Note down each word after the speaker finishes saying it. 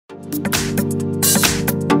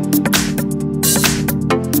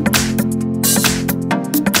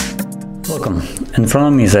Welcome. In front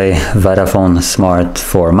of me is a VODAFONE Smart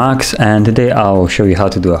for Macs, and today I'll show you how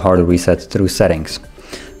to do a hard reset through settings.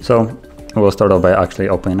 So we'll start off by actually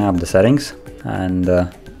opening up the settings and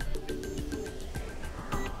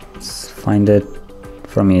let's find it.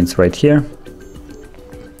 For me it's right here,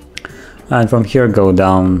 and from here go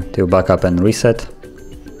down to backup and reset.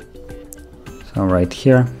 So right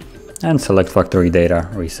here, and select factory data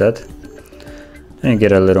reset. Then you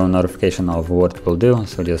get a little notification of what it will do,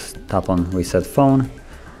 so just tap on reset phone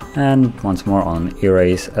and once more on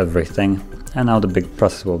erase everything, and now the big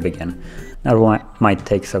process will begin. Now it might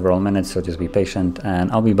take several minutes, so just be patient,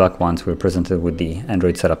 and I'll be back once we're presented with the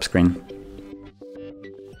Android setup screen.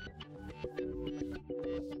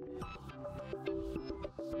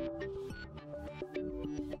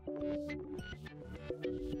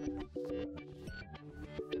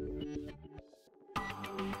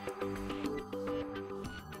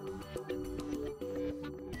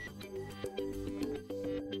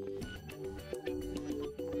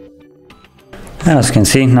 And as you can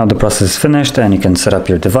see, now the process is finished and you can set up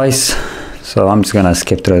your device. So I'm just gonna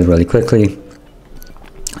skip through it really quickly.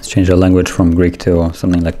 Let's change the language from Greek to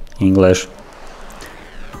something like English.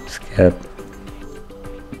 Skip.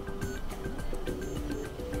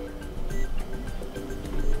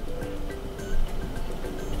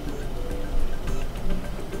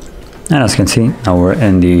 And as you can see, now we're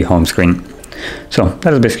in the home screen. So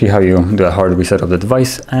that is basically how you do a hard reset of the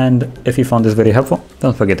device, and if you found this video helpful,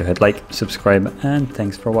 don't forget to hit like, subscribe, and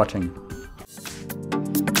thanks for watching.